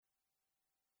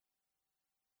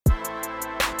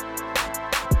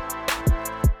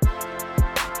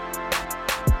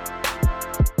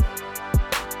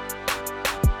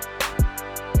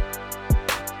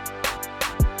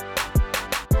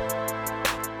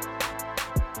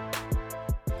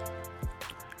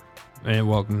And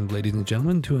welcome, ladies and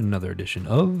gentlemen, to another edition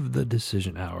of The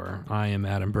Decision Hour. I am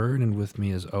Adam Bird, and with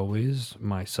me, as always,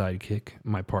 my sidekick,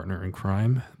 my partner in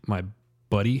crime, my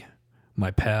buddy,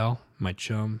 my pal, my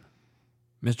chum,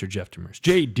 Mr. Jeff Demers.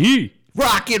 JD!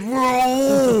 Rock and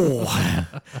roll!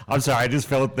 I'm sorry, I just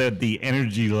felt that the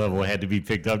energy level had to be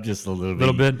picked up just a little bit.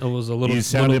 A little bit. It was a little, you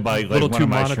sounded like little one too of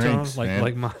my monotone, shrinks,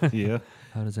 like mine. Yeah.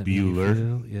 How does that Bueller. make you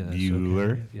feel? Yes,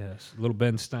 Bueller. okay. Yes. A little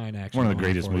Ben Stein action. One of the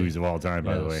going greatest for you. movies of all time,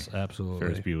 by the way. Yes, absolutely.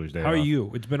 Ferris Bueller's Day How are Off.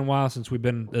 you? It's been a while since we've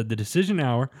been the Decision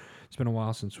Hour. It's been a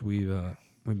while since we've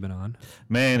been on.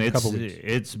 Man, Couple weeks.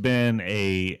 it's been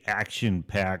a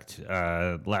action-packed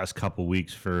last couple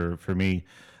weeks for me.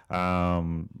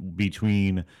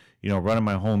 Between running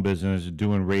my home business,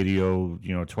 doing radio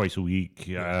twice a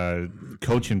week,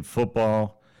 coaching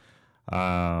football,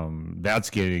 that's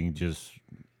getting just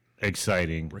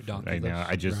exciting right now.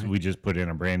 We just put in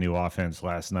a brand new offense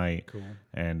last night. Cool.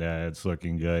 And it's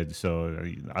looking good. So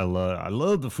I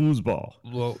love the foosball.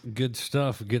 Well, good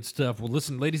stuff. Good stuff. Well,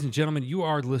 listen, ladies and gentlemen, you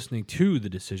are listening to The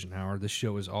Decision Hour. This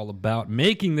show is all about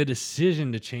making the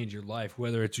decision to change your life,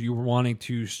 whether it's you wanting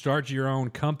to start your own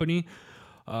company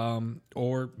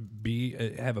or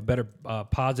have a better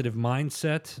positive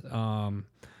mindset.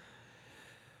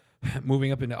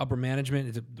 Moving up into upper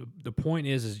management, the point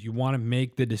is you want to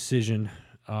make the decision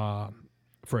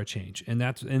for a change, and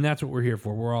that's what we're here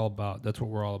for. We're all about that's what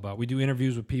we're all about. We do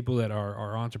interviews with people that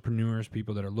are entrepreneurs,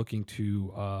 people that are looking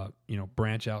to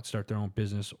branch out, start their own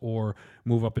business, or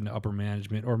move up into upper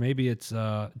management, or maybe it's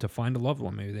to find a loved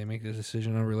one. Maybe they make the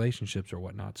decision on relationships or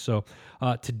whatnot. So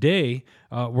today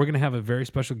we're going to have a very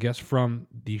special guest from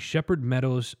the Shepherd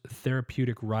Meadows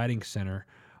Therapeutic Riding Center.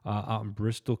 Out in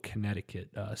Bristol, Connecticut.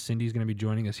 Cindy's going to be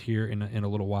joining us here in a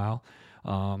little while.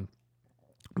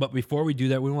 But before we do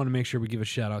that, we want to make sure we give a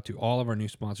shout out to all of our new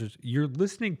sponsors. You're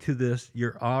listening to this,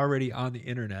 you're already on the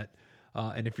internet.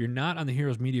 And if you're not on the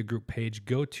Heroes Media Group page,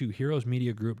 go to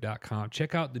heroesmediagroup.com.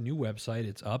 Check out the new website.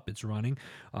 It's up, it's running.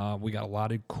 We got a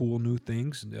lot of cool new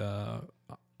things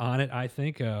on it, I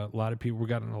think. A lot of people, we're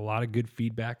getting a lot of good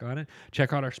feedback on it.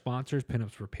 Check out our sponsors,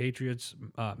 Pinups for Patriots,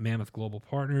 Mammoth Global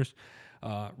Partners,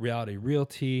 Reality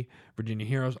Realty, Virginia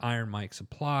Heroes, Iron Mike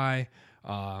Supply,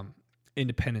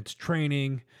 Independence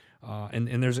Training,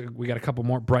 and we got a couple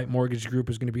more. Bright Mortgage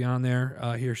Group is going to be on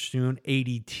there here soon.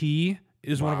 ADT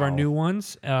is one of our new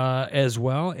ones as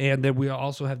well, and then we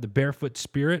also have the Barefoot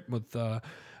Spirit with.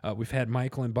 We've had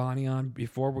Michael and Bonnie on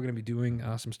before. We're going to be doing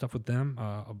some stuff with them.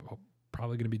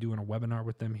 Probably going to be doing a webinar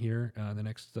with them here the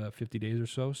next 50 days or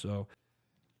so. So,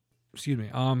 excuse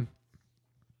me.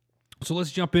 So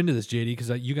let's jump into this, JD, because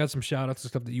you got some shout-outs and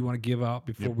stuff that you want to give out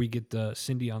before we get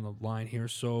Cindy on the line here.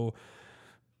 So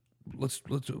let's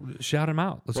shout them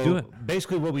out. Let's do it.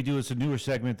 Basically, what we do is a newer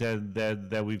segment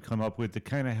that we've come up with to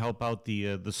kind of help out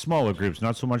the smaller groups,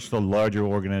 not so much the larger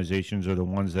organizations or the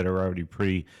ones that are already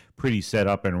pretty set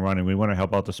up and running. We want to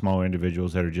help out the smaller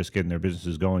individuals that are just getting their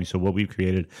businesses going. So what we've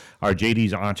created are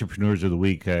JD's Entrepreneurs of the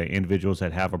Week, individuals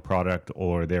that have a product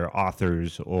or they're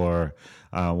authors or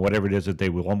whatever it is that they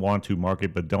want to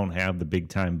market but don't have the big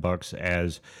time bucks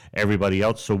as everybody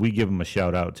else. So we give them a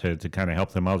shout out to kind of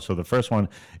help them out. So the first one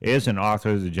is an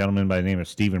author, the gentleman by the name of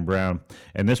Stephen Brown.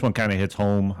 And this one kind of hits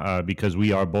home because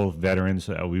we are both veterans.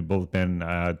 We've both been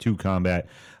to combat.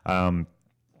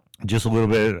 Just a little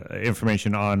bit of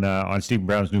information on Stephen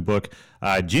Brown's new book.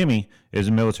 Jimmy is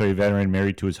a military veteran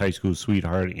married to his high school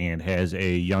sweetheart and has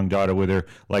a young daughter with her.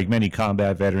 Like many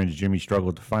combat veterans, Jimmy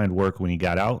struggled to find work when he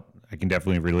got out. I can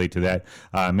definitely relate to that.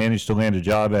 Managed to land a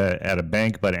job at a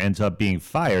bank, but ends up being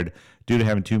fired due to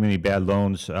having too many bad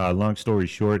loans. Long story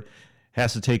short,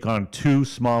 has to take on two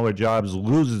smaller jobs,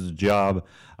 loses the job,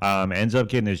 ends up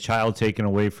getting his child taken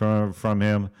away from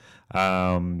him.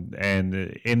 And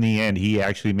in the end, he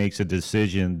actually makes a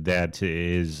decision that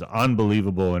is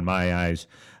unbelievable in my eyes.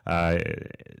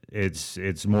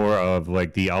 It's more of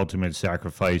like the ultimate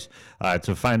sacrifice.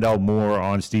 To find out more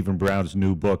on Stephen Brown's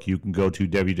new book, you can go to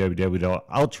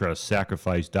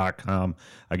www.ultrasacrifice.com.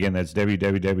 Again, that's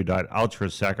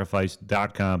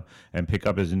www.ultrasacrifice.com and pick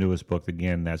up his newest book.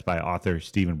 Again, that's by author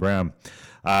Stephen Brown.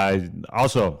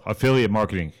 Also, affiliate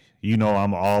marketing. You know,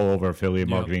 I'm all over affiliate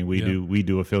marketing. We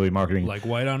do affiliate marketing like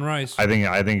white on rice. I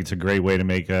think it's a great way to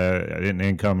make an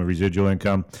income, a residual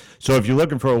income. So if you're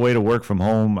looking for a way to work from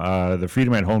home, the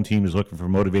Freedom at Home team is looking for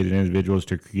motivated individuals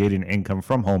to create an income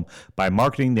from home by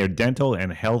marketing their dental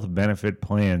and health benefit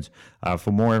plans.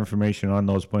 For more information on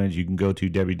those plans, you can go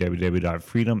to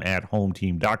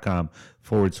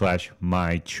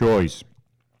www.freedomathometeam.com/my choice.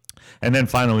 And then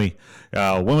finally,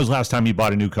 when was the last time you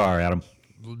bought a new car, Adam?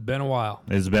 Been a while.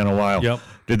 It's been a while. Yep.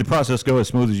 Did the process go as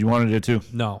smooth as you wanted it to?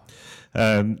 No.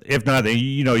 If not,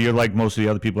 you're like most of the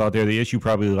other people out there. The issue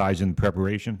probably lies in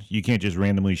preparation. You can't just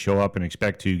randomly show up and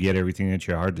expect to get everything that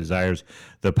your heart desires.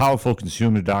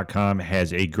 ThePowerfulConsumer.com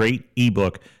has a great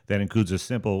ebook that includes a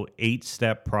simple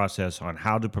 8-step process on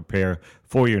how to prepare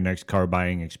for your next car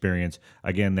buying experience.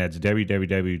 Again, that's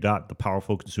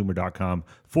www.thepowerfulconsumer.com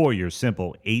for your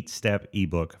simple 8-step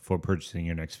ebook for purchasing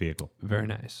your next vehicle. Very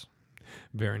nice.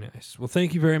 Very nice. Well,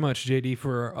 thank you very much, JD,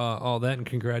 for all that, and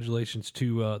congratulations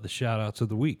to the shout-outs of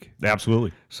the week.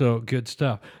 Absolutely. So, good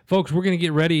stuff. Folks, we're going to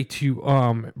get ready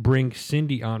to bring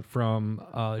Cindy on from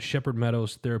Shepherd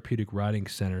Meadows Therapeutic Riding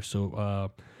Center.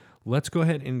 So, let's go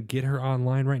ahead and get her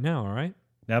online right now, all right?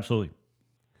 Absolutely.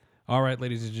 All right,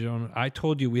 ladies and gentlemen, I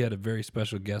told you we had a very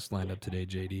special guest lined up today,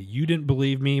 JD. You didn't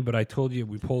believe me, but I told you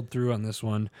we pulled through on this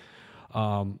one.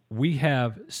 We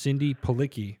have Cindy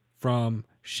Policki from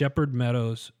Shepherd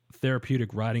Meadows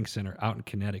Therapeutic Riding Center out in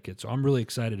Connecticut. So I'm really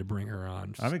excited to bring her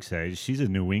on. I'm excited. She's a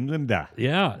New Englander.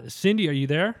 Yeah. Cindy, are you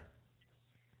there?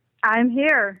 I'm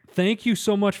here. Thank you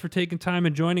so much for taking time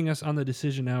and joining us on the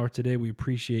Decision Hour today. We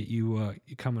appreciate you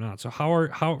coming on. So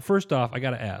first off, I got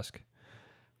to ask,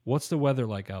 what's the weather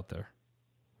like out there?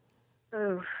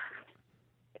 Ooh,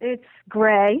 it's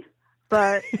gray,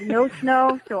 but no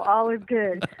snow, so all is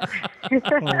good. Oh,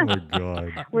 my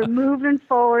God. We're moving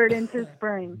forward into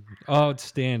spring.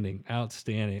 Outstanding.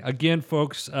 Again,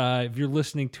 folks, if you're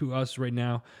listening to us right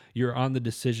now, you're on the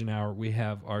Decision Hour. We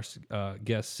have our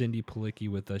guest, Cindy Policki,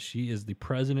 with us. She is the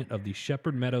president of the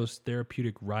Shepherd Meadows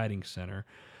Therapeutic Riding Center.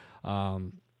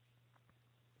 You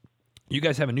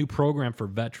guys have a new program for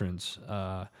veterans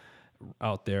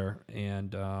out there.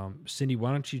 And Cindy,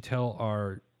 why don't you tell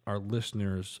our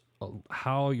listeners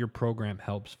how your program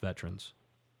helps veterans?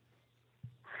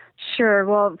 Sure.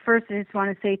 Well, first, I just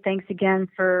want to say thanks again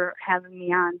for having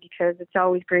me on, because it's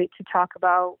always great to talk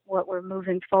about what we're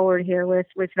moving forward here with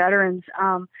veterans.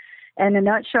 In a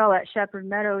nutshell, at Shepherd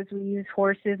Meadows, we use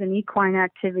horses and equine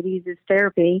activities as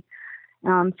therapy.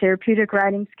 Therapeutic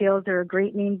riding skills are a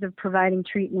great means of providing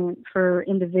treatment for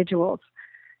individuals.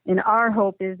 And our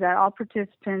hope is that all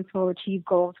participants will achieve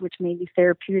goals which may be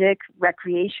therapeutic,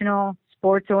 recreational,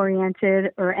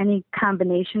 sports-oriented, or any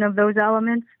combination of those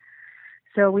elements.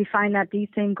 So we find that these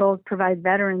same goals provide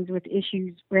veterans with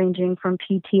issues ranging from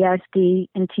PTSD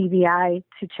and TBI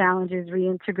to challenges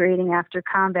reintegrating after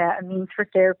combat, a means for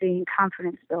therapy and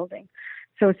confidence building.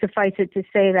 So suffice it to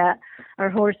say that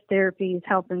our horse therapy is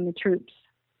helping the troops.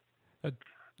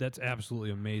 That's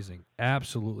absolutely amazing.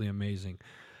 Absolutely amazing.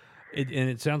 And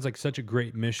it sounds like such a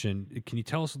great mission. Can you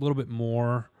tell us a little bit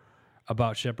more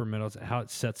about Shepherd Meadows and how it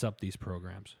sets up these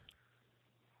programs?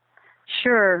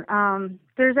 Sure.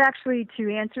 There's actually two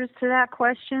answers to that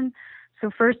question.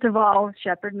 So first of all,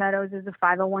 Shepherd Meadows is a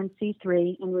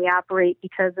 501c3, and we operate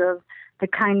because of the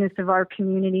kindness of our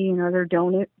community and other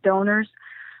donors.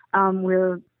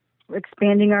 We're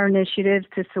expanding our initiatives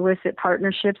to solicit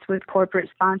partnerships with corporate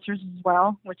sponsors as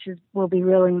well, which will be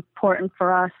really important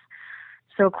for us.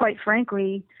 So quite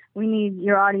frankly, we need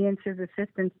your audience's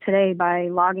assistance today by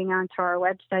logging onto our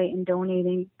website and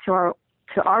donating to our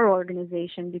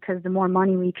organization, because the more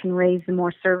money we can raise, the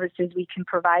more services we can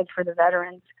provide for the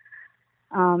veterans.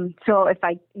 So if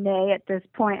I may, at this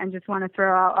point, I just want to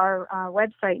throw out our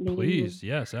website name. Please,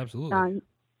 yes, absolutely.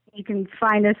 You can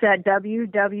find us at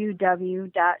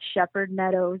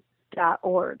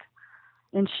www.shepherdmeadows.org.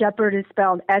 And Shepherd is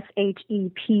spelled Shepard,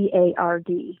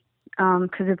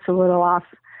 because it's a little off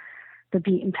the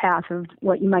beaten path of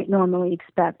what you might normally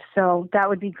expect. So that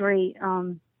would be great.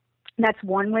 That's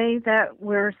one way that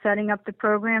we're setting up the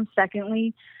program.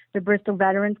 Secondly, the Bristol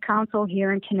Veterans Council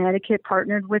here in Connecticut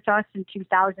partnered with us in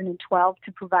 2012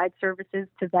 to provide services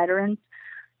to veterans.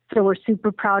 So we're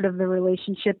super proud of the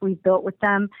relationship we've built with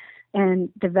them, and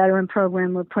the veteran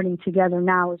program we're putting together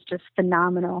now is just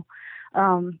phenomenal.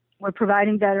 We're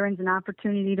providing veterans an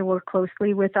opportunity to work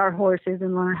closely with our horses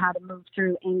and learn how to move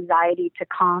through anxiety to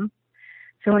calm.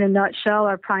 So in a nutshell,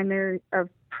 our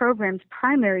program's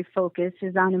primary focus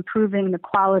is on improving the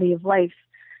quality of life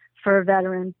for a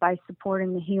veteran by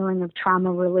supporting the healing of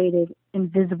trauma-related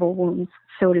invisible wounds,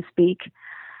 so to speak.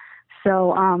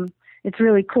 So it's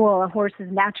really cool. A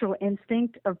horse's natural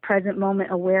instinct of present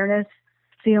moment awareness,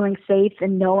 feeling safe,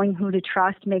 and knowing who to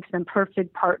trust makes them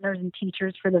perfect partners and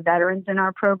teachers for the veterans in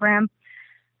our program.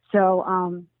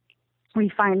 So we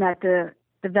find that the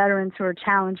veterans who are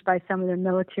challenged by some of their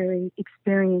military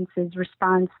experiences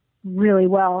respond really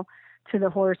well to the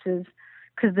horses,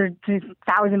 because they're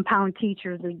 1,000-pound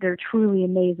teachers. They're truly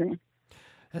amazing.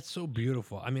 That's so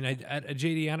beautiful. I mean,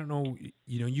 JD, I don't know.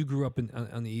 You grew up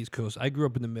on the East Coast. I grew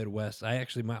up in the Midwest.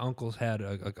 My uncles had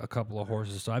a couple of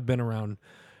horses, so I've been around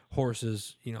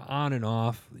horses, on and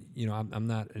off. I'm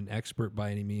not an expert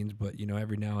by any means, but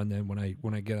every now and then when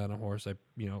I get on a horse, I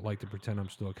like to pretend I'm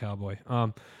still a cowboy.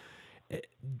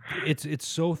 It's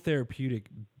so therapeutic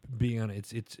being on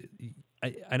it.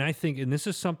 I think, and this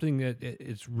is something that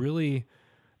it's really.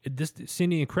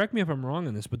 Cindy, and correct me if I'm wrong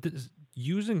on this, but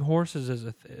using horses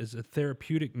as a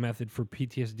therapeutic method for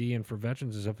PTSD and for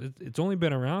veterans and stuff, it's only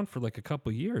been around for like a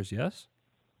couple of years, yes?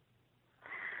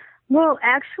 Well,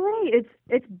 actually,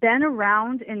 it's been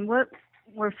around, and what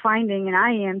we're finding, and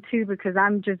I am too, because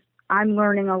I'm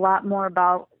learning a lot more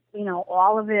about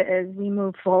all of it as we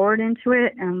move forward into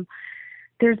it.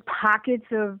 There's pockets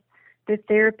of the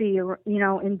therapy,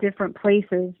 in different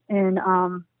places, and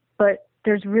but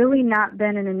there's really not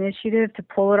been an initiative to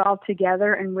pull it all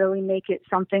together and really make it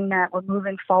something that we're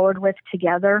moving forward with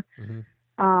together.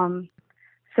 Mm-hmm.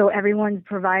 So everyone's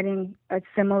providing a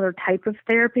similar type of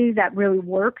therapy that really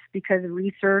works because of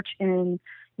research and,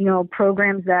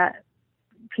 programs that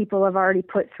people have already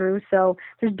put through. So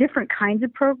there's different kinds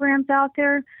of programs out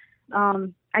there.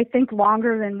 I think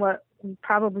longer than what we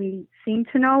probably seem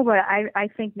to know, but I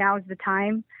think now is the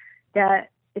time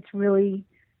that it's really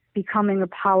becoming a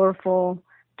powerful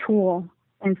tool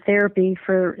and therapy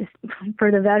for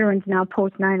the veterans now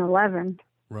post 9/11.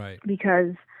 Right.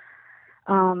 Because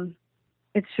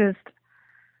it's just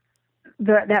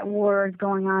that war is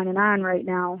going on right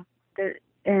now,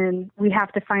 and we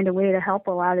have to find a way to help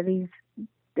a lot of these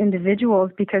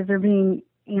individuals because they're being,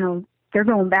 they're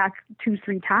going back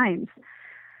 2-3 times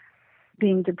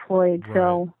being deployed. Right.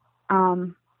 So I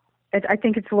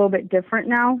think it's a little bit different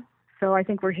now. So I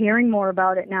think we're hearing more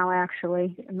about it now,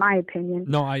 actually, in my opinion.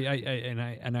 No, I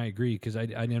agree because I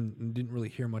didn't really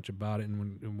hear much about it,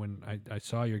 and when I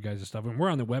saw your guys' stuff, and we're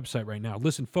on the website right now.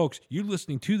 Listen, folks, you're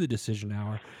listening to the Decision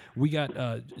Hour. We got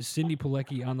Cindy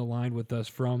Policki on the line with us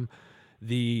from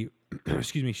the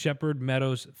Shepherd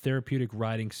Meadows Therapeutic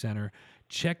Riding Center.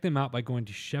 Check them out by going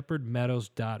to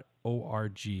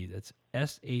shepherdmeadows.org. That's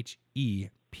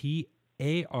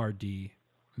SHEPARD.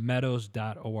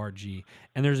 meadows.org,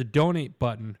 and there's a donate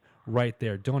button right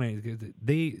there. Donate.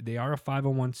 They are a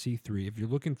 501c3. If you're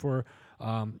looking for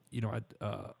a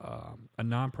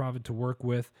nonprofit to work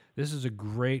with, this is a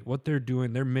great what they're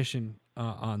doing. Their mission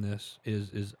on this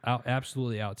is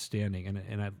absolutely outstanding,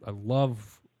 and I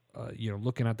love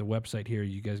looking at the website here.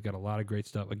 You guys got a lot of great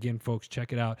stuff. Again, folks,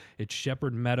 check it out. It's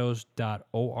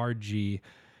shepherdmeadows.org.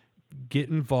 Get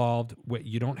involved.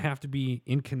 You don't have to be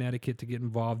in Connecticut to get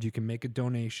involved. You can make a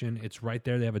donation. It's right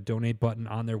there. They have a donate button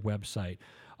on their website.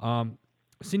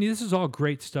 Cindy, this is all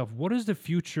great stuff. What is the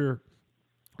future?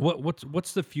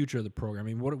 What's the future of the program?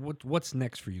 I mean, what's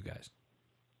next for you guys?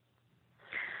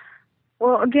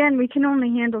 Well, again, we can only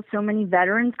handle so many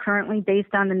veterans currently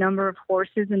based on the number of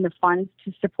horses and the funds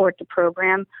to support the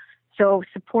program. So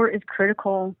support is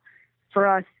critical for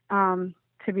us to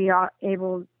be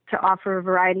able to offer a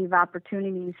variety of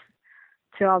opportunities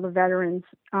to all the veterans.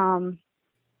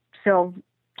 So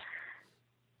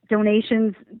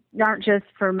donations aren't just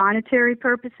for monetary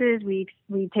purposes. We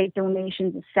take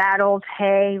donations of saddles,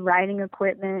 hay, riding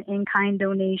equipment, in-kind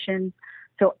donations.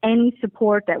 So any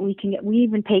support that we can get. We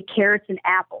even take carrots and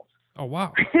apples. Oh,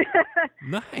 wow.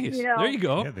 Nice. There you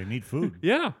go. Yeah, they need food.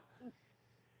 Yeah.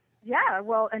 Yeah,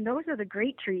 well, and those are the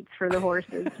great treats for the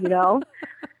horses,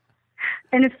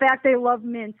 And in fact, they love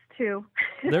mints too.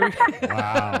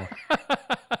 Wow.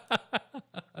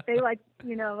 They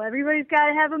everybody's got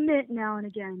to have a mint now and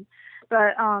again.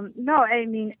 But no, I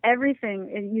mean,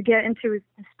 everything. And you get into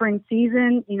the spring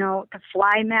season, the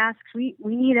fly masks, we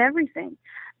need everything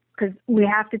because we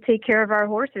have to take care of our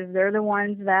horses. They're the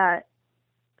ones that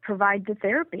provide the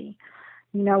therapy.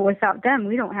 Without them,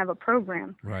 we don't have a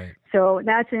program. Right. So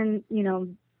that's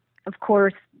of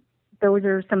course, those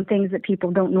are some things that people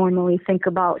don't normally think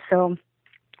about. So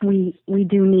we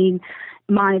do need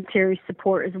monetary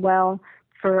support as well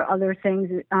for other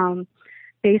things.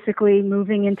 Basically,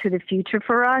 moving into the future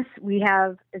for us, we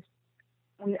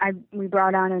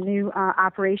brought on a new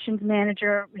operations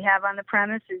manager we have on the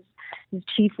premise is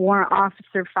Chief Warrant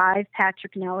Officer 5,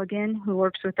 Patrick Nelligan, who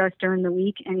works with us during the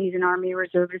week, and he's an Army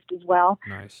reservist as well.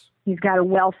 Nice. He's got a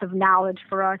wealth of knowledge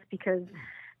for us because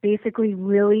basically,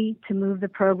 really, to move the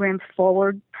program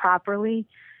forward properly,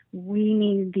 we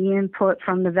need the input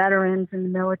from the veterans and the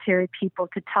military people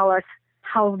to tell us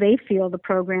how they feel the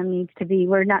program needs to be.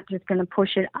 We're not just going to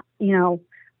push it,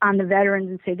 on the veterans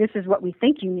and say, this is what we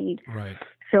think you need. Right.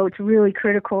 So it's really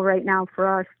critical right now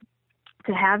for us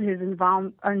to have his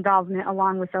involvement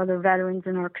along with other veterans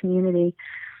in our community.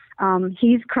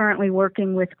 He's currently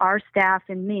working with our staff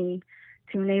and me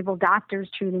to enable doctors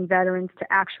treating veterans to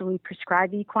actually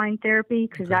prescribe equine therapy,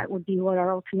 because that would be what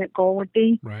our ultimate goal would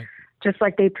be. Right. Just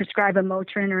like they prescribe a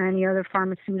Motrin or any other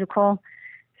pharmaceutical.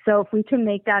 So if we can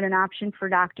make that an option for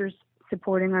doctors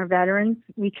supporting our veterans,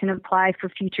 we can apply for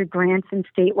future grants and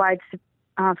statewide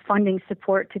funding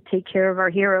support to take care of our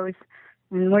heroes.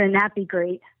 And wouldn't that be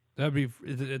great? That'd be,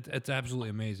 it's absolutely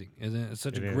amazing, isn't it? It's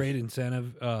such a great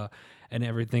incentive and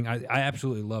everything. I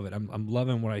absolutely love it. I'm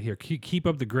loving what I hear. Keep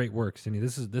up the great work, Cindy.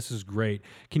 This is great.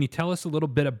 Can you tell us a little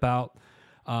bit about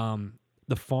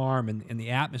the farm and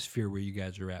the atmosphere where you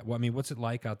guys are at? Well, I mean, what's it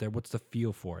like out there? What's the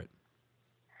feel for it?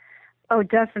 Oh,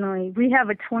 definitely. We have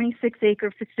a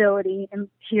 26-acre facility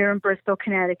here in Bristol,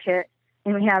 Connecticut,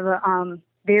 and we have a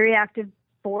very active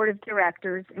board of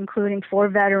directors, including 4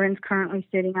 veterans currently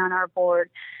sitting on our board.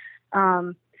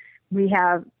 We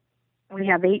have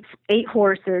 8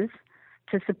 horses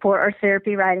to support our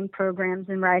therapy riding programs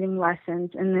and riding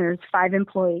lessons, and there's 5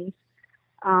 employees.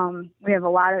 We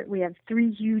have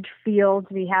 3 huge fields.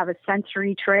 We have a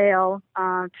sensory trail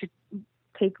to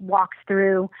take walks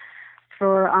through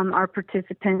for our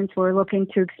participants. We're looking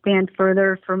to expand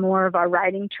further for more of our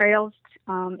riding trails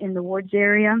in the woods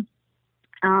area.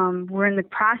 We're in the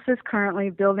process currently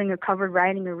of building a covered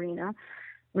riding arena,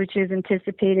 which is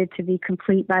anticipated to be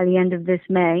complete by the end of this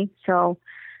May. So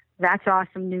that's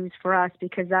awesome news for us,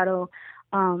 because that'll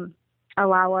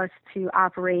allow us to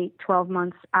operate 12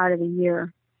 months out of the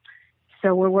year.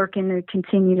 So we're working to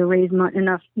continue to raise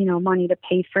enough money to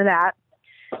pay for that.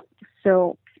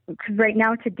 So, because right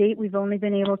now to date, we've only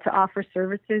been able to offer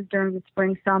services during the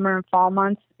spring, summer, and fall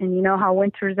months, and you know how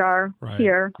winters are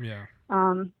here. Yeah.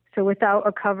 So without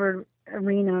a covered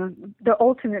arena, the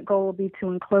ultimate goal will be to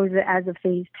enclose it as a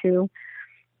phase 2.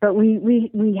 But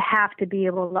we have to be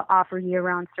able to offer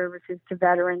year-round services to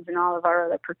veterans and all of our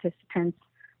other participants.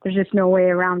 There's just no way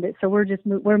around it. So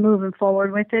we're moving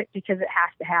forward with it because it has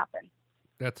to happen.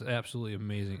 That's absolutely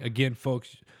amazing. Again,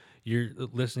 folks, you're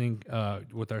listening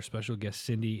with our special guest,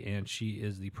 Cindy, and she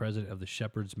is the president of the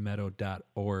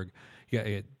shepherdsmeadow.org.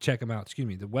 Yeah, check them out. Excuse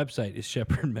me. The website is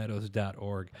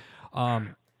shepherdmeadows.org.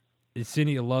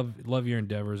 Cindy, I love your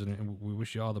endeavors, and we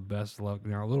wish you all the best of luck.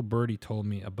 Now, a little birdie told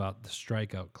me about the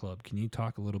Strikeout Club. Can you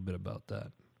talk a little bit about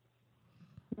that?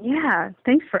 Yeah,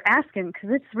 thanks for asking, because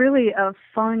it's really a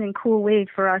fun and cool way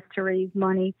for us to raise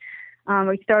money.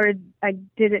 I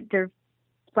did it there.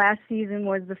 Last season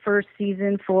was the first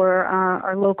season for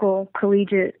our local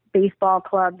collegiate baseball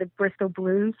club, the Bristol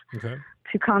Blues,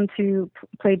 to come to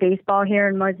play baseball here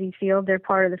in Muzzy Field. They're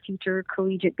part of the future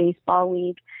Collegiate Baseball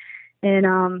League.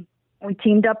 And we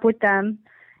teamed up with them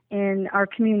in our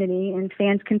community, and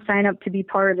fans can sign up to be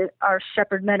part of our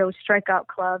Shepherd Meadows Strikeout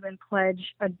Club and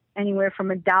pledge anywhere from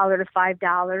 $1 to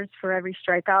 $5 for every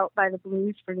strikeout by the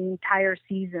Blues for the entire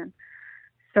season.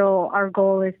 So our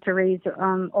goal is to raise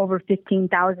over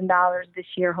 $15,000 this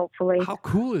year, hopefully. How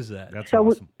cool is that? That's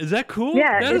awesome. Is that cool?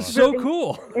 Yeah, that is so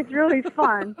cool. It's really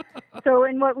fun. So,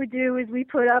 and what we do is we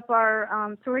put up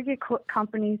our, so we get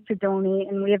companies to donate,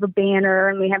 and we have a banner,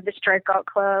 and we have the Strikeout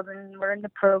Club, and we're in the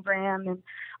program. And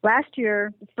last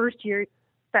year, the first year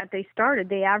that they started,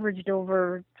 they averaged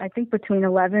over, I think, between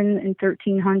 11 and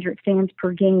 1,300 fans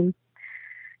per game.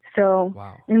 So,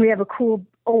 wow. And we have a cool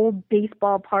old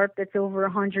baseball park that's over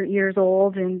 100 years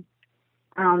old, and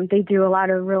they do a lot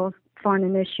of real fun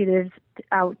initiatives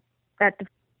out at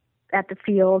the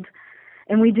field.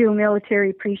 And we do a military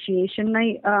appreciation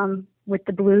night with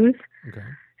the Blues. Okay.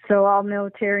 So all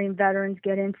military and veterans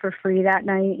get in for free that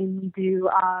night, and we do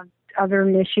other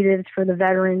initiatives for the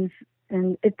veterans.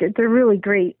 And they're a really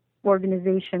great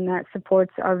organization that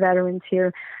supports our veterans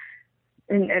here,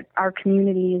 and our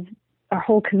communities. Our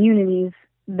whole community is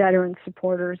veteran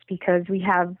supporters, because we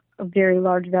have a very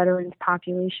large veterans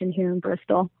population here in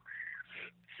Bristol.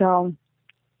 So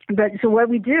what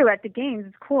we do at the games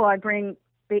is cool. I bring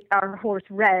our horse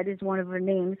Red is one of her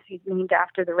names. He's named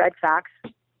after the Red Sox.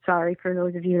 Sorry for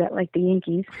those of you that like the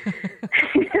Yankees.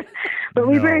 But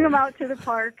we bring him out to the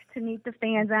park to meet the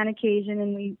fans on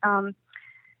occasion, and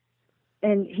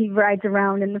and he rides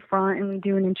around in the front, and we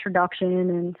do an introduction,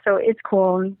 and so it's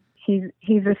cool. And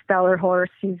he's a stellar horse.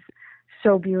 He's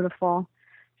so beautiful.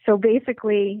 So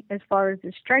basically, as far as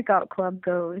the Strikeout Club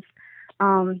goes,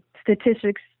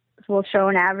 statistics will show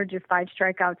an average of 5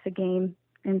 strikeouts a game.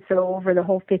 And so over the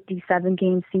whole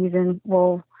 57-game season,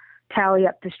 we'll tally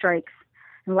up the strikes.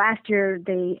 And last year,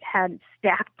 they had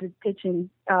stacked the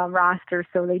pitching roster,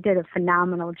 so they did a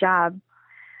phenomenal job.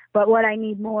 But what I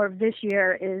need more of this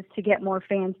year is to get more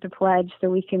fans to pledge so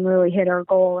we can really hit our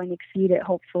goal and exceed it,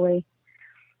 hopefully.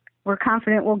 We're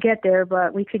confident we'll get there,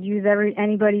 but we could use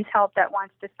anybody's help that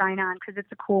wants to sign on, because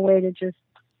it's a cool way to just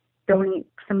donate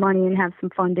some money and have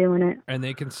some fun doing it. And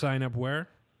they can sign up where?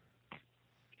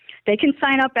 They can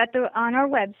sign up on our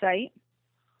website.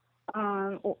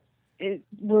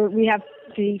 We have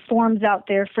the forms out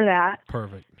there for that.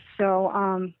 Perfect. So,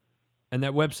 and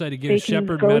that website again is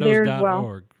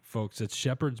shepherdmeadows.org, folks. It's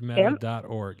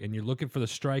shepherdsmeadow.org, and you're looking for the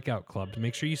Strikeout Club.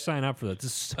 Make sure you sign up for that.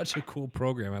 This is such a cool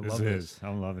program. I love this.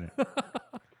 I'm loving it.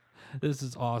 This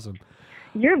is awesome.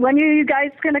 When are you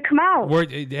guys going to come out?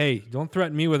 Hey, don't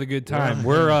threaten me with a good time.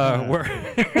 We're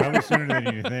Probably sooner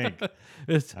than you think.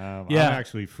 I'm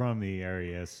actually from the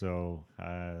area, so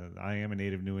I am a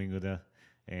native New Englander,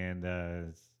 and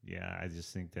I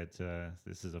just think that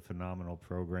this is a phenomenal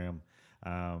program.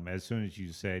 As soon as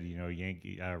you said,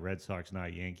 Red Sox,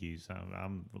 not Yankees,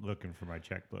 I'm looking for my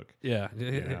checkbook. Yeah.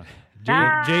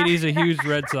 JD's a huge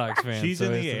Red Sox fan. She's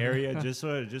in the area, just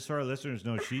so our listeners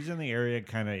know, she's in the area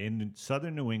kind of in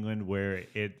southern New England where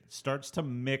it starts to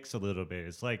mix a little bit.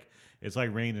 It's like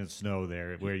rain and snow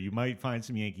there, where you might find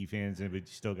some Yankee fans, but you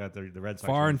still got the Red Sox.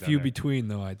 Far and few between,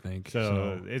 though, I think.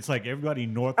 So it's like everybody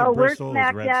north of Bristol is Red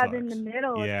Sox. We're smack dab in the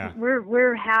middle. Yeah.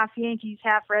 We're half Yankees,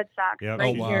 half Red Sox. Yep.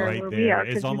 Right here right where there. we are,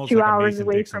 It's almost 2 like a hours Mason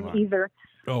away Dixon from line. either.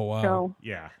 Oh, wow. So.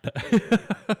 Yeah.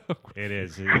 It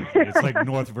is. It's like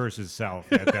north versus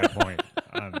south at that point.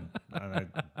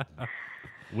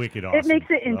 Wicked awesome. It makes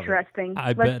it interesting.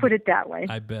 Let's put it that way.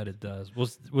 I bet it does. Well,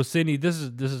 Cindy, this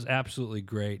is absolutely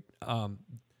great. Well,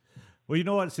 you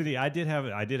know what, Cindy, I did have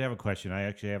a question. I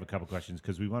actually have a couple questions,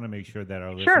 because we want to make sure that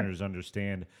our listeners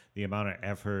understand the amount of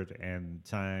effort and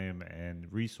time and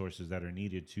resources that are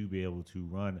needed to be able to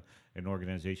run an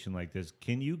organization like this.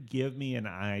 Can you give me an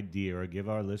idea, or give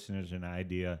our listeners an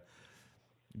idea,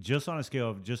 just on a scale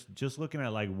of just looking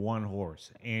at like one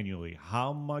horse annually,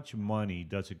 how much money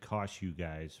does it cost you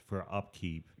guys for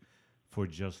upkeep for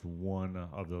just one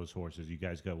of those horses? You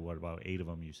guys got, what, about 8 of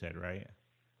them, you said, right?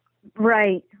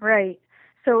 Right.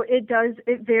 So it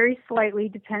varies slightly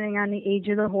depending on the age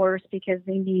of the horse, because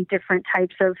they need different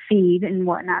types of feed and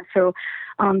whatnot. So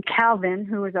Calvin,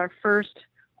 who was our first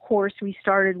horse we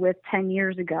started with 10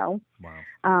 years ago,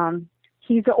 wow.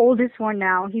 He's the oldest one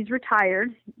now. He's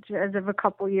retired as of a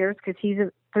couple years, because he's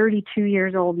 32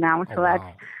 years old now. So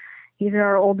he's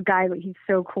our old guy, but he's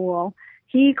so cool.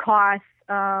 He costs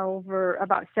over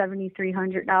about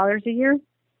 $7,300 a year.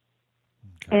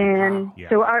 And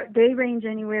so they range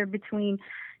anywhere between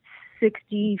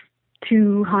 $6,200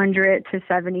 to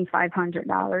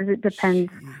 $7,500. It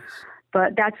depends. Jeez.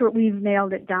 But that's what we've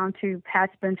nailed it down to.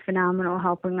 Pat's been phenomenal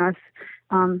helping us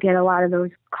get a lot of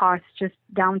those costs just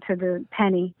down to the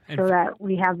penny, so that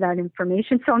we have that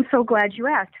information. So I'm so glad you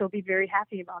asked. He'll be very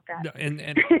happy about that. And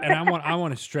I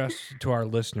want to stress to our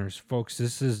listeners, folks,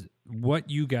 this is what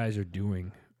you guys are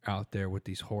doing out there with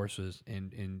these horses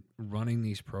and running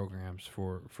these programs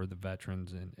for the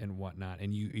veterans and whatnot.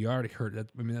 And you already heard that.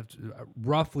 I mean, that's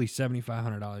roughly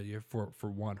 $7,500 a year for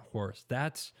one horse.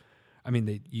 That's, I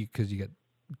mean, because you get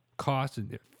costs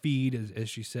and feed, as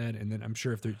she said, and then I'm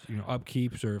sure if there's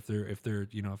upkeeps, or if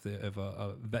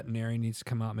a veterinarian needs to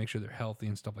come out, make sure they're healthy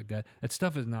and stuff like that. That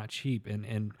stuff is not cheap,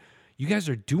 and you guys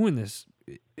are doing this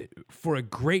for a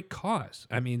great cause.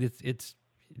 I mean, it's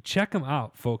check them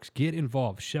out, folks. Get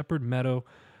involved.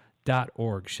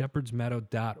 Shepherdsmeadow.org,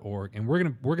 shepherdsmeadow.org, and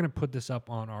we're gonna put this up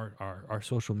on our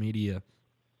social media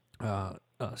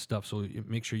stuff. So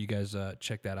make sure you guys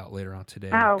check that out later on today.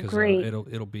 Oh, great!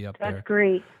 It'll be up there. That's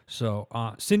great. So,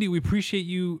 Cindy, we appreciate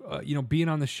you being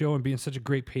on the show and being such a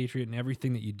great patriot and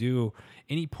everything that you do.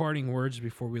 Any parting words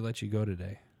before we let you go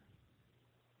today?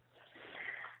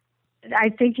 I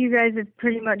think you guys have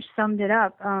pretty much summed it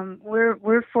up.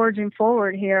 We're forging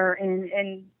forward here,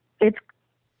 and it's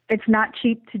not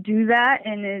cheap to do that,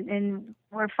 and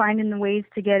we're finding the ways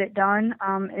to get it done.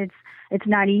 It's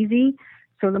not easy,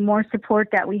 so the more support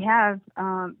that we have,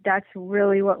 that's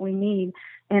really what we need.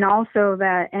 And also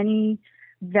that any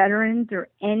veterans or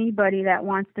anybody that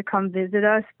wants to come visit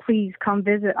us, please come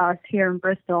visit us here in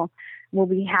Bristol. We'll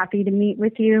be happy to meet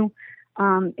with you,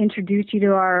 introduce you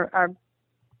to our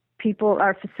people,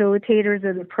 our facilitators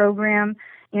of the program,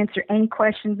 answer any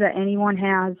questions that anyone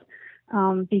has,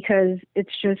 because it's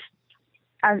just,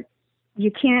 you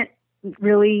can't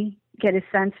really get a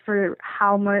sense for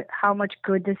how much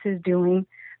good this is doing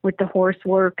with the horse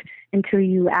work until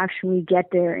you actually get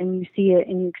there and you see it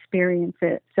and you experience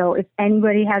it. So if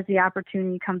anybody has the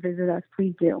opportunity to come visit us,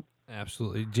 please do.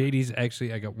 Absolutely. JD's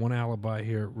actually, I got one alibi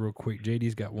here real quick.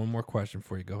 JD's got one more question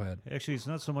for you. Go ahead. Actually, it's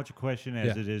not so much a question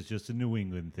as Yeah. it is just a New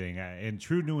England thing. In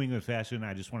true New England fashion,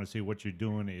 I just want to say what you're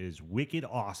doing is wicked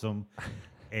awesome,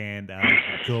 and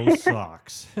go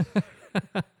Sox.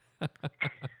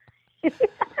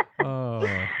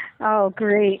 Oh, Oh,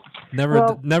 great. never,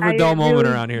 Well, never a I dull moment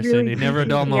really, around here, really Cindy. Never a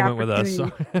dull appreciate the moment with us.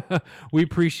 So we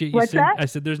appreciate you. What's Cindy. that? I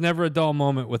said, there's never a dull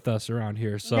moment with us around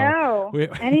here. So No, we-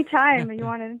 anytime you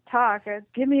want to talk,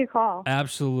 give me a call.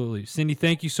 absolutely, Cindy.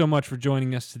 Thank you so much for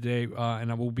joining us today,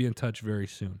 and I will be in touch very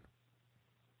soon.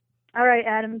 All right,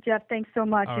 Adam, Jeff, thanks so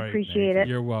much. All right, Appreciate it.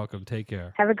 You're welcome. Take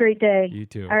care. Have a great day. You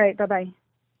too. All right, bye-bye.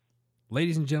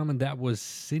 Ladies and gentlemen, that was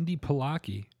Cindy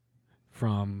Policki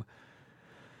from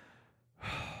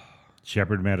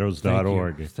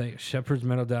ShepherdMeadows.org.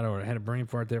 ShepherdMeadows.org. I had a brain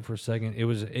fart there for a second.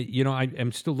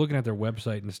 I'm still looking at their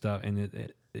website and stuff,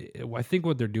 and I think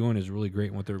what they're doing is really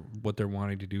great. And what they're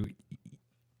wanting to do,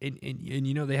 and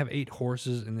they have 8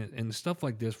 horses and stuff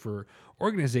like this for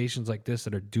organizations like this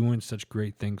that are doing such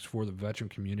great things for the veteran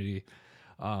community.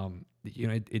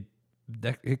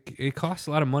 It costs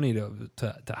a lot of money to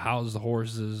house the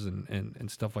horses and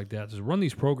stuff like that. To run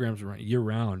these programs year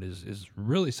round is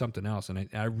really something else, and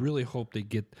I really hope they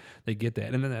get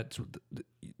that. And then that's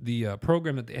the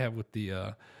program that they have with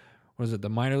the the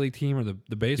minor league team or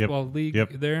the baseball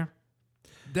league there.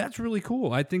 That's really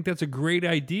cool. I think that's a great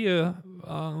idea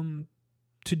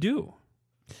to do.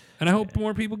 And I hope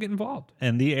more people get involved.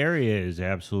 And the area is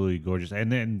absolutely gorgeous.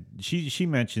 And then she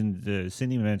mentioned,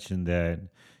 Cindy mentioned that,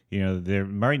 they're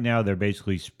right now they're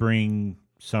basically spring,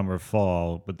 summer,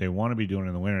 fall, but they want to be doing it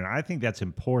in the winter. And I think that's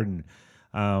important.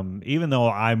 Even though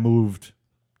I moved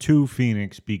to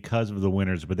Phoenix because of the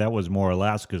winters, but that was more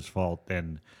Alaska's fault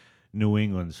than New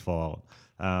England's fault.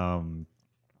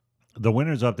 The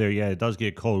winters up there, it does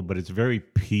get cold, but it's very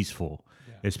peaceful,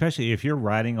 especially if you're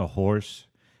riding a horse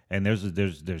and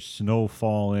there's snow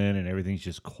falling and everything's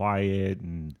just quiet,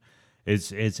 and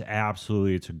it's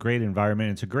a great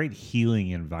environment. It's a great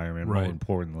healing environment, more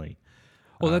importantly.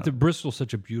 Well, Bristol's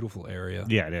such a beautiful area.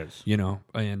 Yeah, it is.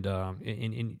 And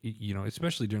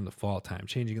especially during the fall time,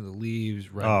 changing of the leaves,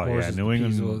 horses, New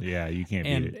England. Yeah, you can't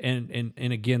beat it.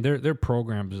 And again, their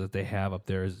programs that they have up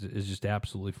there is just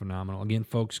absolutely phenomenal. Again,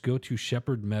 folks, go to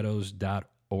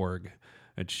shepherdmeadows.org.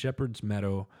 It's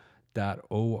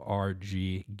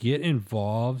shepherdsmeadow.org. Get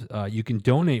involved. You can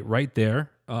donate right there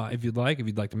if you'd like. If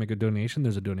you'd like to make a donation,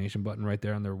 there's a donation button right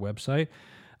there on their website.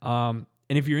 And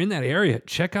if you're in that area,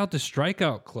 check out the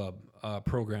Strikeout Club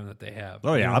program that they have.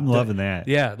 Oh yeah, I'm loving that.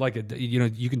 Yeah,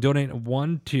 you can donate up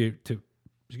to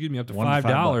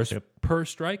 $5 per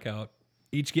strikeout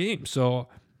each game. So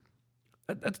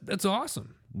that's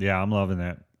awesome. Yeah, I'm loving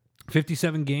that.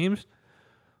 57 games.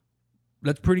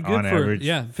 That's pretty good on average.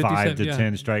 5 to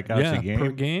 10 strikeouts a game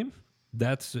per game.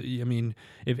 That's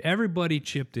if everybody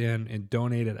chipped in and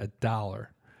donated $1.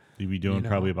 You'd be doing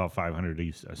probably about 500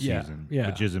 a season,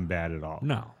 which isn't bad at all.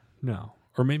 No,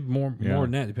 or maybe more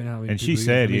than that, depending on how many. And she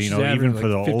said, even for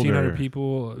the 1,500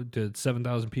 people to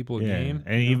 7,000 people a game,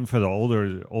 and even for the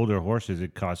older horses,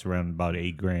 it costs around about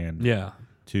 $8,000. Yeah,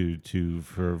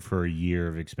 for a year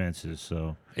of expenses.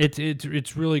 So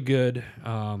it's really good.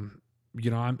 I'm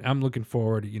looking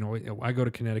forward. I go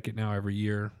to Connecticut now every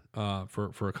year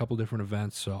for a couple different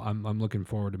events, so I'm looking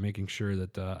forward to making sure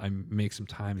that I make some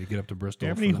time to get up to Bristol.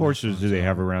 How many horses do they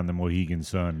have around the Mohegan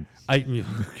Sun?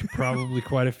 Probably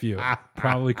quite a few.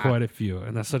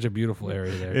 And that's such a beautiful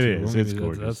area there. It is. It's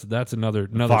gorgeous. That's another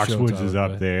Foxwoods is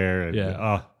up there. And,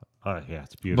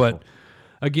 it's beautiful. But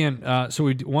again, so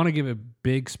we want to give a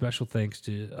big special thanks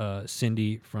to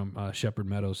Cindy from Shepherd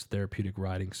Meadows Therapeutic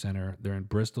Riding Center. They're in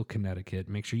Bristol, Connecticut.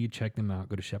 Make sure you check them out.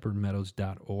 Go to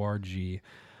shepherdmeadows.org.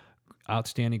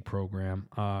 Outstanding program.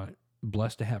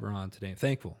 Blessed to have her on today.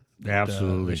 Thankful.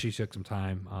 Absolutely. That she took some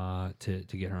time to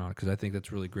get her on, because I think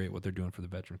that's really great what they're doing for the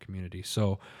veteran community.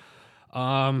 So,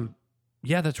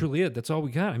 that's really it. That's all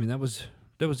we got. That was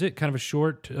it. Kind of a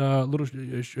short,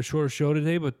 shorter show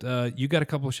today, but you got a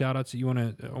couple of shout outs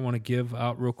that I want to give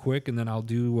out real quick, and then I'll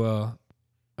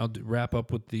wrap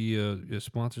up with the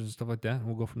sponsors and stuff like that, and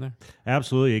we'll go from there.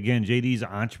 Absolutely. Again, JD's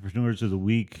Entrepreneurs of the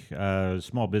Week,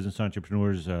 small business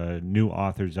entrepreneurs, new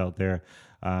authors out there.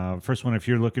 First one, if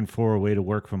you're looking for a way to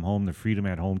work from home, the Freedom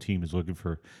at Home team is looking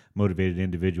for motivated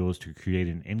individuals to create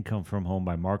an income from home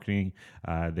by marketing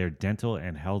their dental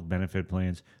and health benefit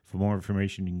plans. For more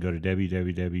information, you can go to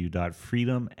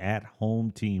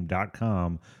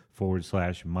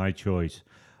www.freedomathometeam.com/mychoice.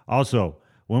 Also,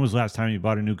 When was the last time you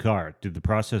bought a new car? Did the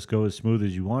process go as smooth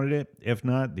as you wanted it? If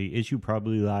not, the issue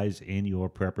probably lies in your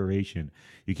preparation.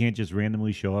 You can't just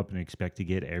randomly show up and expect to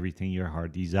get everything your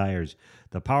heart desires.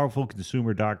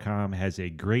 ThePowerfulConsumer.com has a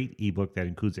great ebook that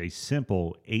includes a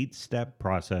simple 8-step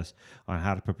process on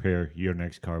how to prepare your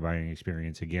next car buying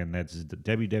experience. Again, that's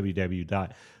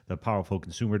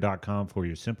www.thepowerfulconsumer.com for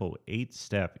your simple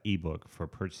 8-step ebook for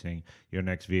purchasing your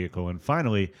next vehicle. And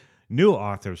finally, new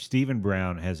author Stephen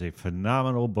Brown has a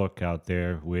phenomenal book out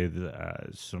there with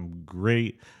some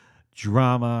great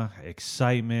drama,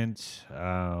 excitement,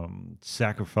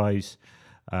 sacrifice.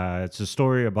 It's a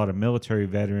story about a military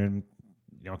veteran,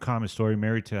 a common story,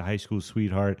 married to a high school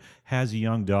sweetheart, has a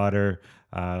young daughter.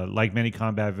 Like many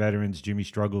combat veterans, Jimmy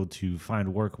struggled to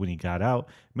find work when he got out,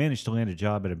 managed to land a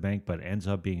job at a bank, but ends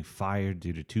up being fired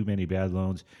due to too many bad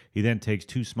loans. He then takes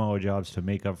 2 smaller jobs to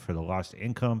make up for the lost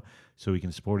income so he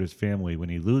can support his family. When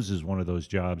he loses one of those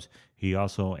jobs, he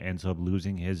also ends up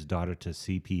losing his daughter to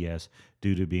CPS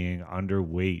due to being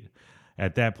underweight.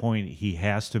 At that point, he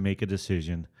has to make a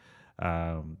decision.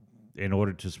 In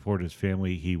order to support his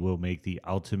family, he will make the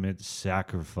ultimate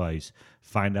sacrifice.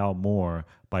 Find out more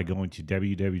by going to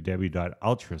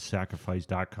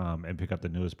www.ultrasacrifice.com and pick up the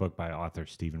newest book by author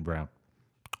Stephen Brown.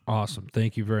 Awesome.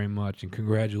 Thank you very much. And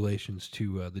congratulations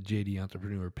to the JD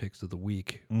Entrepreneur Picks of the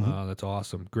Week. That's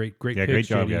awesome. Great picks, great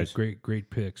job, JD. guys.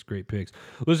 Great picks.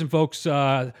 Listen, folks,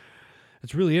 that's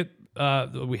really it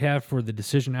that we have for the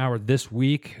Decision Hour this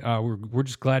week. We're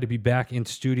just glad to be back in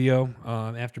studio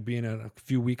after being a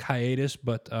few week hiatus,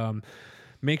 but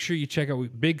make sure you check out,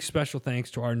 big special thanks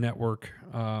to our network,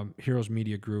 Heroes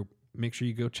Media Group. Make sure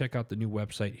you go check out the new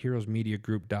website,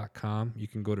 heroesmediagroup.com. You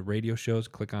can go to radio shows,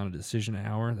 click on a Decision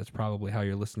Hour. That's probably how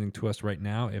you're listening to us right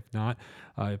now. If not,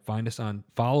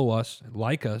 follow us,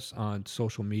 like us on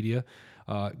social media.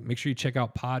 Make sure you check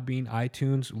out Podbean,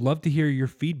 iTunes. Love to hear your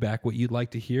feedback, what you'd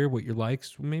like to hear, what your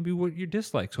likes, maybe what your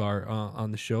dislikes are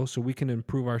on the show, so we can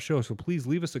improve our show. So please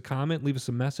leave us a comment, leave us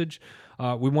a message.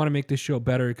 We want to make this show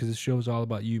better because this show is all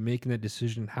about you making that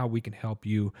decision, how we can help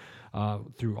you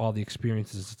through all the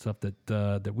experiences and stuff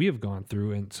that we have gone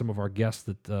through, and some of our guests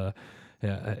that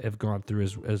have gone through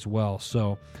as well.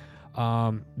 So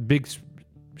big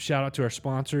shout out to our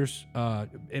sponsors,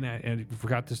 and I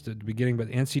forgot this at the beginning, but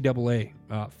NCAA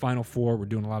Final Four. We're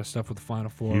doing a lot of stuff with the Final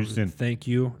Four. Houston. Thank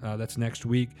you. That's next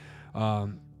week.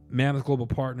 Mammoth Global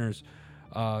Partners,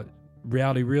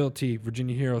 Reality Realty,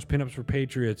 Virginia Heroes, Pinups for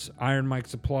Patriots, Iron Mike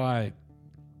Supply,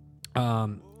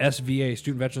 SVA,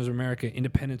 Student Veterans of America,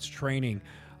 Independence Training,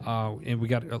 and we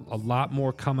got a lot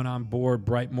more coming on board.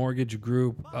 Bright Mortgage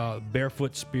Group,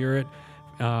 Barefoot Spirit.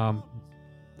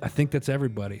 I think that's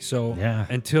everybody. So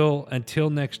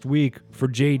until next week, for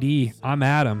JD, I'm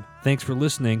Adam. Thanks for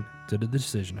listening to the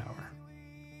Decision Hour.